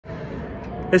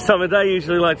This time of day, I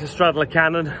usually like to straddle a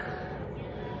cannon.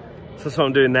 So that's what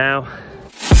I'm doing now.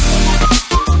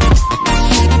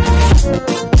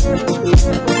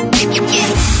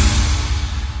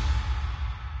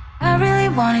 I really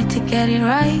wanted to get it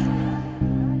right,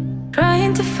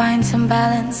 trying to find some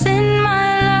balance in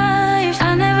my life.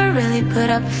 I never really put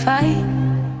up a fight,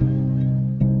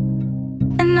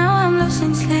 and now I'm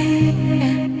losing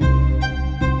sleep.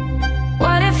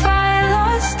 What if I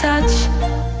lost touch?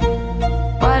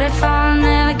 What if I'll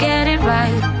never get it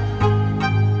right?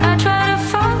 I try to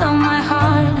follow my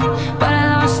heart, but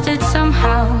I lost it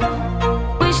somehow.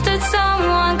 Wish that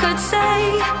someone could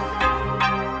say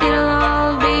it'll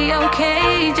all be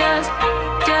okay. Just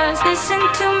listen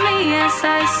to me as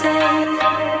I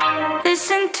say.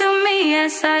 Listen to me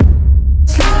as I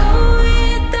slow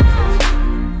it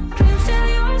down. Dreams still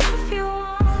yours if you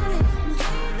want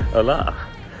it. Hola.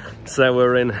 So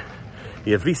we're in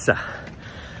Ibiza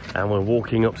and we're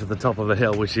walking up to the top of a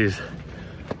hill, which is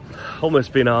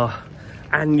almost been our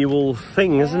annual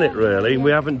thing, isn't it, really?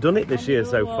 We haven't done it this year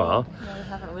so far. No, we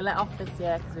haven't. We let off this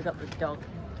year because we got the dog.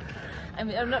 I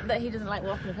mean, not that he doesn't like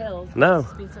walking up hills. No.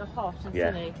 It's been so hot and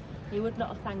sunny. He would not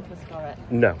have thanked us for it.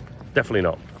 No, definitely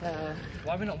not. So,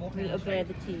 why are we not walking? We obey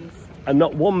the teas. And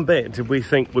not one bit did we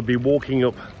think we'd be walking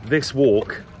up this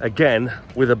walk again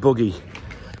with a buggy.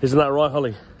 Isn't that right,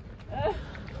 Holly?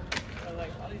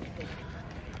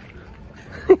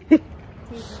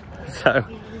 So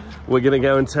we're going to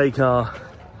go and take our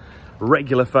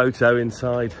regular photo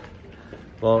inside,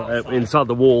 well, inside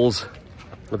the walls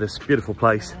of this beautiful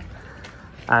place,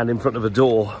 and in front of a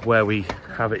door where we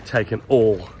have it taken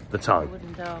all the time.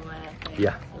 Wooden doorway.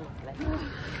 Yeah.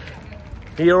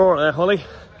 You're all right there, Holly?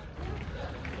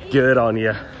 Good on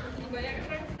you.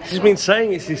 He's been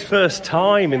saying it's his first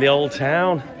time in the old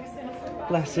town.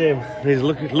 Bless him. He's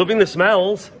loving the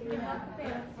smells.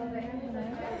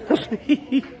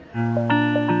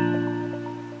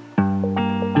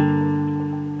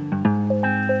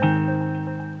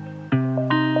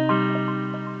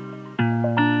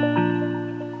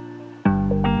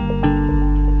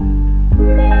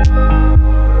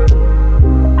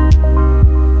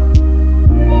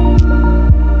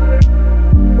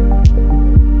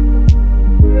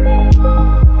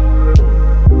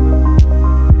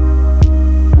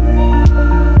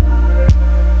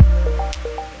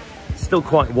 Still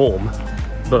quite warm,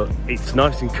 but it's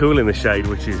nice and cool in the shade,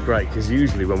 which is great, because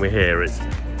usually when we're here it's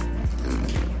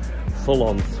full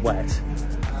on sweat,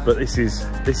 but this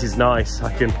is nice.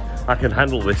 I can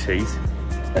handle this heat.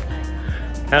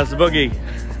 How's the buggy?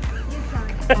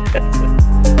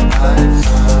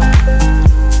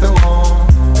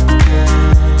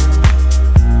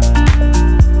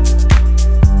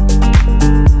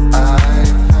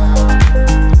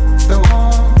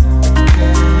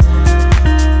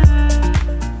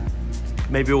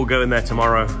 Maybe we'll go in there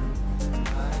tomorrow.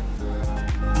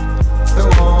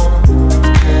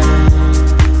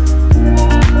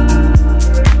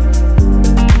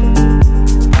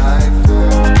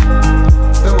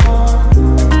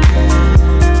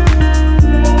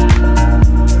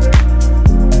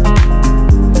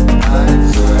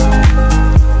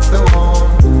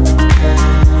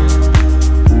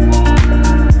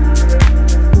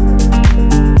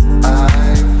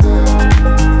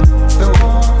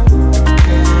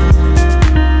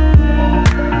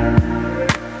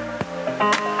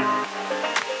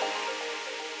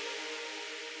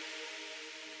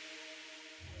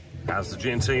 How's the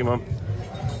G&T, Mum?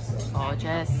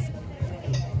 Gorgeous.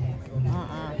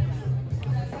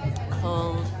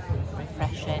 Cold,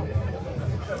 refreshing.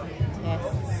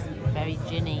 Tastes very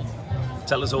ginny.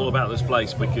 Tell us all about this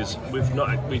place, because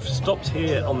we've stopped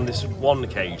here on this one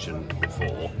occasion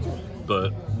before,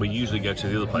 but we usually go to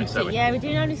the other place, don't we? Yeah, we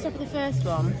didn't only stop at the first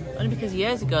one, only because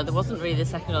years ago there wasn't really the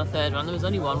second or third one. There was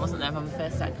only one, wasn't there, when we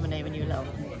first started coming here when you were little.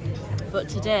 But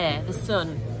today the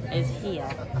sun is here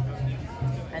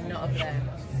and not up there,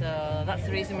 so that's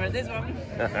the reason we're at this one.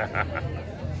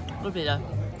 Lovely though,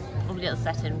 lovely little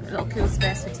setting, a little cool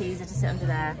space for teaser to sit under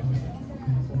there.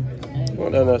 Well,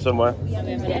 down there somewhere. We have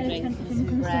a drink,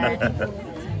 some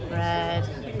bread,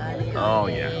 alioli. Oh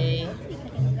yeah.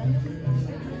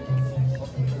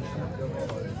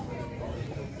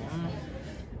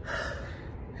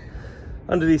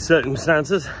 Under these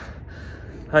circumstances,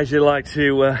 how'd you like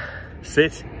to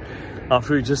sit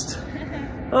after we just...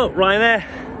 Oh, right there.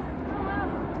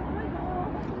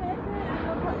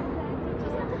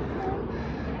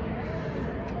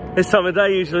 This time of day, I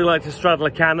usually like to straddle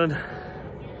a cannon.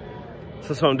 So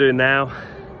that's what I'm doing now.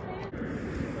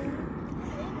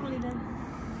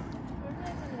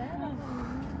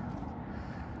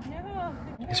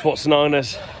 It's what's known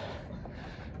as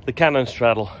The cannon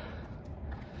straddle.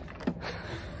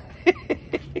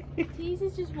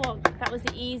 Jesus just walked. That was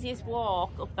the easiest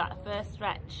walk up that first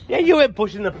stretch. Yeah, you went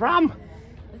pushing the pram.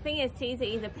 The thing is, Teaser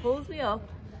either pulls me up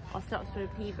or stops for a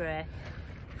pee break.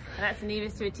 And that's the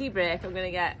nearest to a tea break I'm going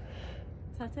to get.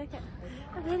 So I'll take it.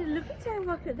 I've had a lovely time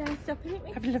walking up there, stopping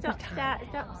it. Stop, start,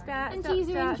 stop, start, And stop,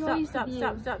 Teaser start, enjoys stop, the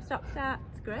stop, view. stop, stop, start.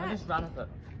 It's great. I just ran up it.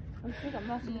 I'm still got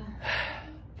more to go.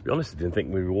 To be honest, I didn't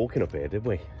think we were walking up here, did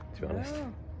we? To be honest.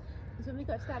 No. Because when we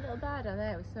got to that little bar down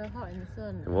there, it was so hot in the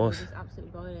sun. It was. It was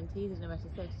absolutely boiling. Teaser didn't know where to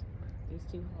sit. It was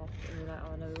too hot. And we were like,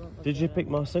 oh no, we won't. Did you pick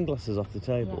my sunglasses off the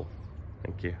table? Yes.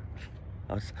 Thank you.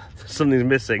 Something's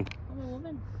missing. I'm a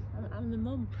woman. I'm the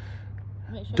mum.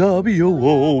 Make sure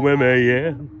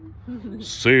W-O-M-A-N.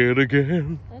 Say it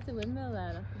again. There's a windmill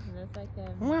there, look, and there's like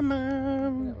a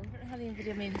Woman. little Italian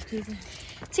video made of Teaser.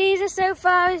 Teaser so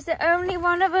far is the only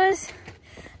one of us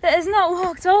that has not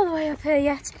walked all the way up here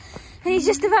yet. And he's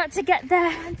just about to get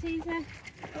there. Come on, Teaser.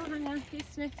 Oh, hang on, few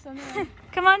sniffs on the way.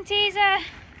 Come on, Teaser.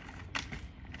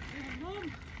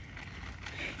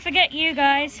 Forget you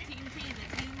guys. Team Teaser,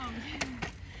 team mum.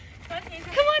 Come on, Teaser.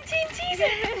 Come on, Team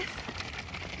Teaser.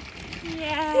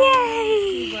 Yeah.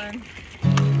 Yay. You won.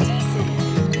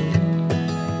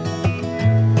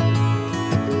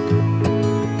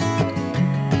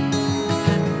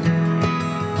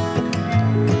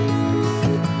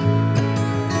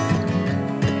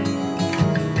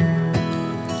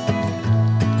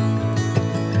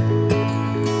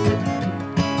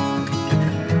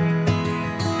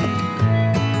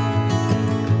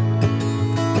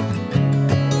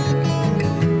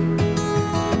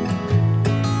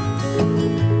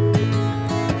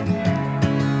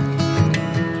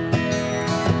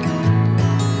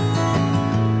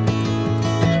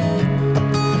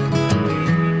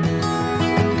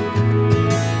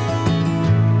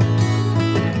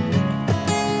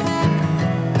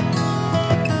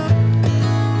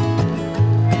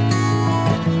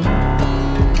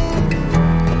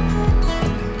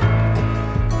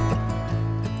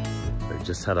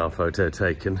 Just had our photo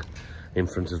taken in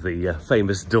front of the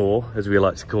famous door, as we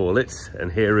like to call it,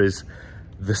 and here is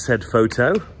the said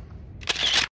photo.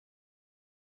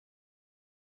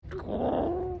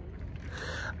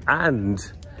 And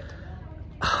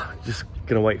just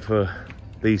gonna wait for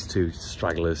these two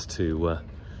stragglers to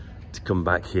come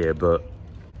back here, but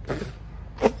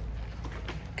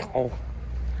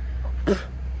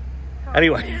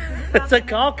anyway, there's a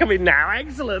car coming now.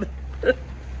 Excellent.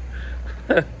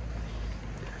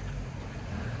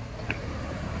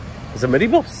 There's a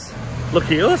minibus. Look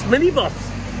at us, minibus.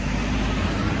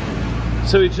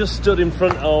 So we just stood in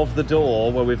front of the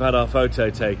door where we've had our photo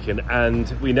taken, and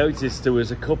we noticed there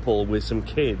was a couple with some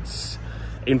kids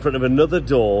in front of another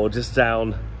door just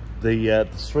down the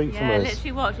street from us. Yeah,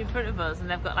 literally walked in front of us, and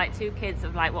they've got like two kids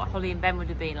of like what Holly and Ben would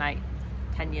have been like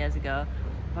 10 years ago,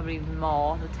 probably even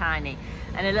more. They're tiny,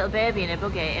 and a little baby in a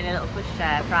buggy in a little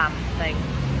pushchair pram thing,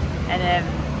 and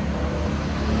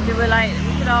they were like, we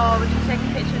said, oh, we should take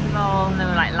a picture of them all, and they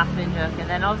were like laughing and joking. And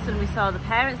then all of a sudden we saw the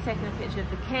parents taking a picture of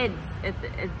the kids at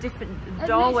a different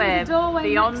doorway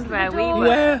beyond where we were.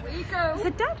 Where? I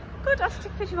said, Dad, good, I should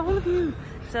take a picture of all of you.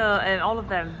 So, all of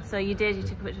them. So you did, you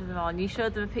took a picture of them all, and you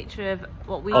showed them a picture of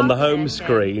what we on the were home taking.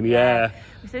 screen, yeah.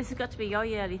 So this has got to be your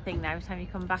yearly thing now, every time you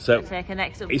come back So to take a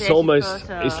next updated it's almost,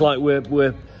 photo. it's like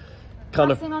we're kind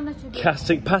Passing on the of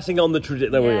tradition. passing on the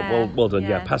tradition. Well done,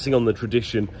 yeah. Passing on the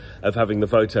tradition of having the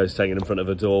photos taken in front of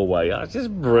a doorway. That's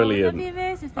just brilliant. Oh, that'd be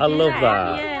amazing if they I did love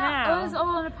that. Yeah, That was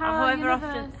all in a parallel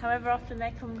universe. however often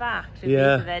they come back,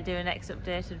 Yeah. they're doing an next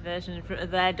updated version in front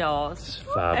of their doors. It's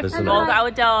fab, isn't We've it? all got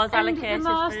our doors And allocated the for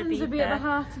Marsdens would be at the Ibiza.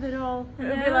 heart of it all. And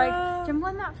I they'd be know. like, jump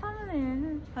on that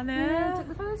family. I know. Yeah, took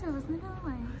the photos in the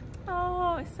doorway.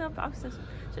 Oh, it's so, I'm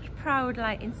such proud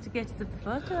like instigators of the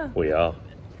photo. We are.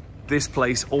 This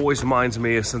place always reminds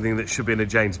me of something that should be in a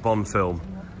James Bond film,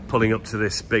 pulling up to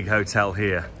this big hotel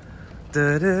here.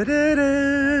 Da, da, da,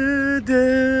 da,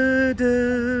 da, da.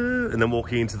 And then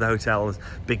walking into the hotel, there's a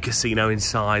big casino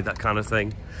inside, that kind of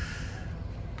thing.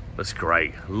 That's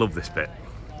great. Love this bit.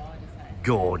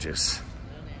 Gorgeous.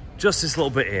 Just this little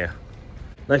bit here.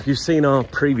 Now, if you've seen our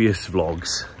previous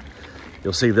vlogs,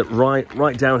 you'll see that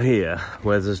right down here,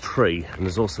 where there's a tree, and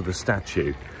there's also the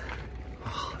statue,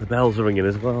 the bells are ringing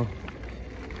as well.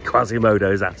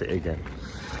 Quasimodo's at it again.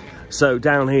 So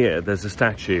down here, there's a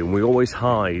statue, and we always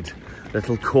hide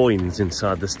little coins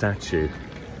inside the statue.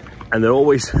 And they're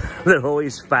always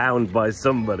found by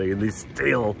somebody, and they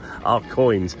steal our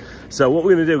coins. So what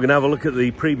we're gonna do, we're gonna have a look at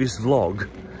the previous vlog,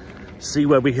 see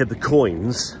where we hid the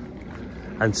coins,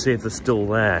 and see if they're still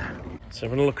there. So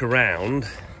I'm gonna look around,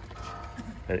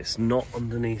 And it's not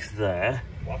underneath there.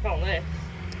 Well, I found this.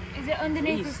 Is it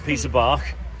underneath the Piece of bark.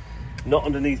 Not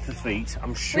underneath the feet.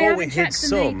 I'm sure we hid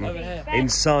some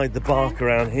inside the bark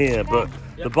around here, but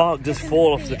the bark does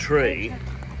fall off the tree.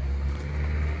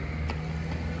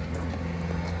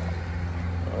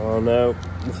 Oh no,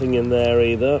 nothing in there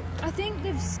either. I think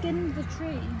they've skinned the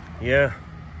tree. Yeah.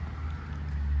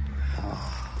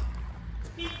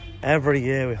 Every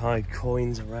year we hide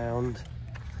coins around.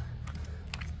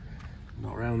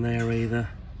 Not around there either.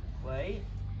 Wait.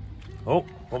 Oh,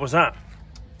 what was that?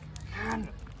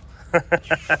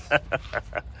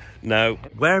 No.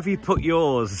 Where have you put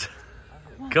yours?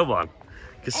 Come on.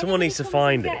 Because someone needs to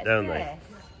find it, don't they?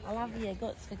 I'll have your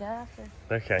guts for garters.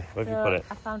 Okay, where have you put it?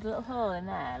 I found a little hole in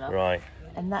there, look. Right.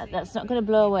 And that's not going to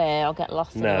blow away or get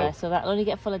lost anywhere, so that'll only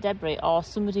get full of debris, or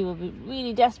somebody will be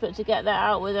really desperate to get that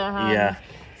out with their hands. Yeah.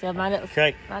 So my little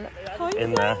coin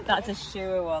in there. That's a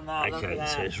sure one, that. Okay,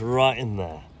 so it's right in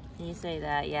there. Can you see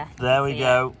that? Yeah. There we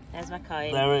go. There's my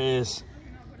coin. There it is.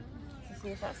 Let's see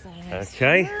if that's there.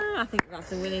 Okay. I think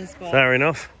that's a winning spot. Fair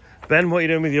enough. Ben, what are you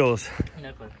doing with yours?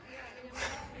 No clue.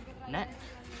 Net?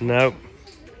 No.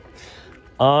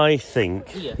 I think...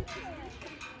 Here.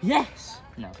 Yes!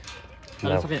 No.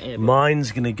 No.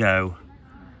 Mine's going to go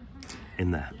in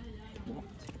there. What?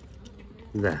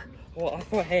 There. Well, I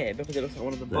thought here because it looks like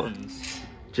one of the buttons.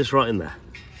 Just right in there.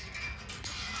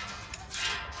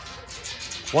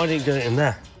 Why didn't you do it in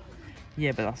there?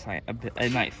 Yeah, but that's like a bit,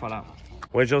 it might fall out.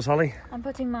 Where's yours, Holly? I'm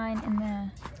putting mine in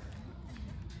there.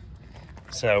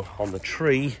 So, on the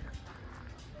tree,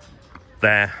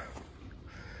 there,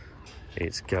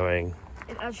 it's going...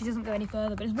 It actually doesn't go any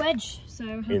further, but it's wedge, so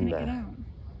how can it get out?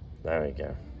 There we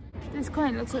go. This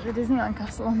coin looks like the Disneyland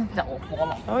castle on the back.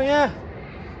 Oh yeah.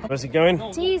 Where's it going?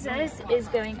 Teasers is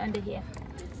going under here.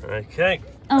 Okay.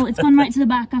 Oh, it's gone right to the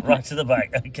back. Okay. Right to the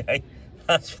back, okay.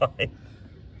 That's fine.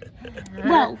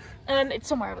 Well, it's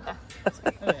somewhere over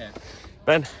there.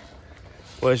 Ben,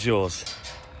 where's yours?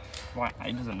 Right,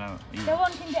 he doesn't know. No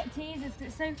one can get teasers because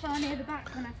it's so far near the back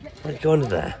when I flip it. Where's it going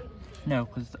there? No,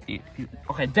 because...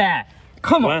 Okay, there!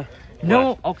 Come on! Where? No,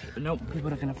 Where? okay, no,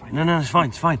 people are going to find No, it's fine,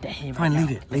 it's fine. Here Fine, right leave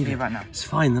now. it, leave Here it. right now. It's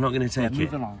fine, they're not going to take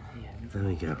Move it. along. Yeah, There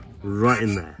we go. Right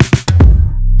in there.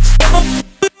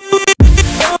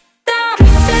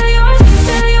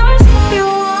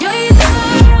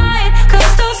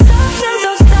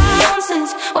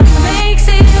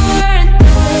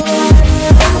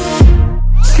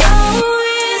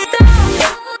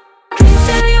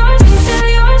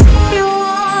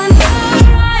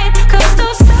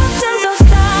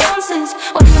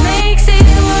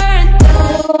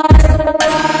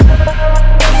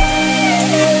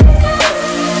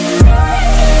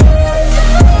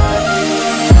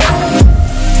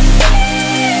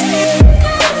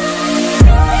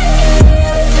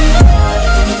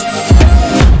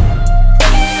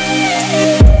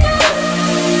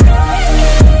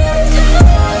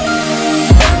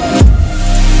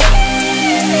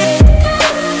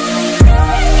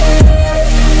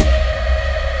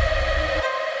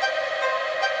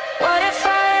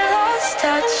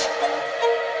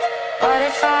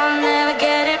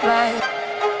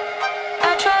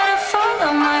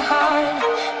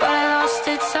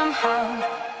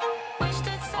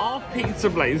 Pizza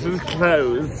place was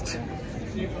closed.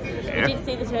 We did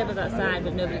see the tables outside,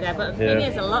 but nobody there. But the thing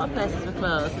is, a lot of places were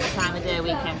closed at the time of day we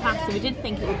came past, so we did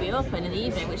think it would be open in the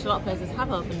evening, which a lot of places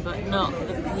have opened, but not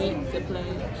the pizza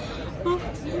place. But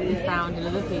we found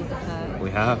another pizza place. We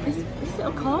have. This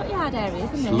little courtyard area,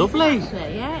 isn't it? Lovely.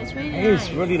 Actually. Yeah, it's really nice.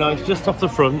 It's really nice, just off the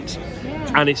front.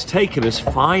 Yeah. And it's taken us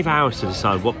 5 hours to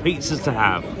decide what pizzas to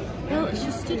have. Well,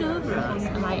 she stood over us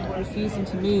and like refusing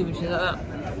to move, and she's like that.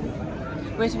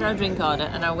 Waiting for our drink order,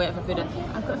 and I'll wait for food.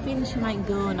 I've got a feeling she might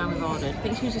go now we've ordered. I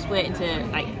think she was just waiting to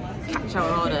like catch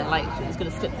our order, like she was going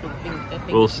to slip through her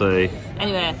fingers. We'll see.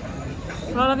 Anyway,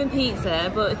 we're all having pizza,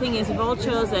 but the thing is, we've all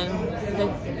chosen the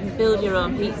build your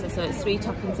own pizza, so it's 3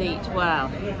 toppings each. Wow,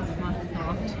 my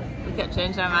God. We kept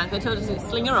changing our minds. They told us to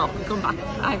sling her up and come back in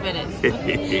 5 minutes.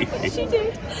 She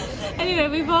did. Anyway,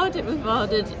 we've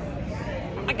ordered.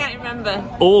 I can't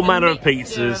remember. All manner of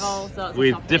pizzas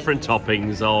with different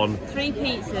toppings on. 4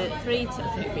 pizzas, 3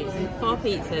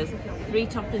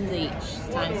 toppings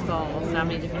each, times 4. So how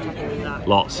many different toppings is that?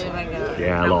 Lots.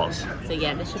 Yeah, lots. So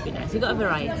yeah, this should be nice. We've got a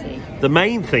variety. The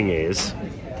main thing is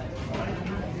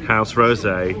House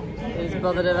Rosé. Who's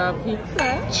bothered about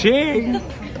pizza? Cheers!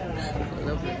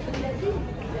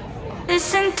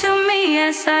 Listen to me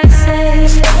as I say.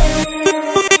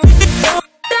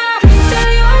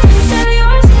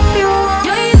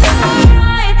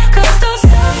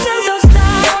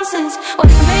 What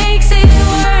makes it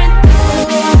worth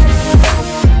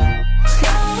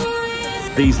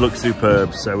These look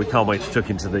superb, so we can't wait to tuck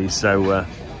into these. So,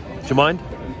 do you mind?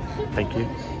 Thank you.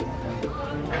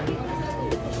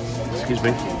 Excuse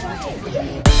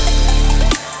me.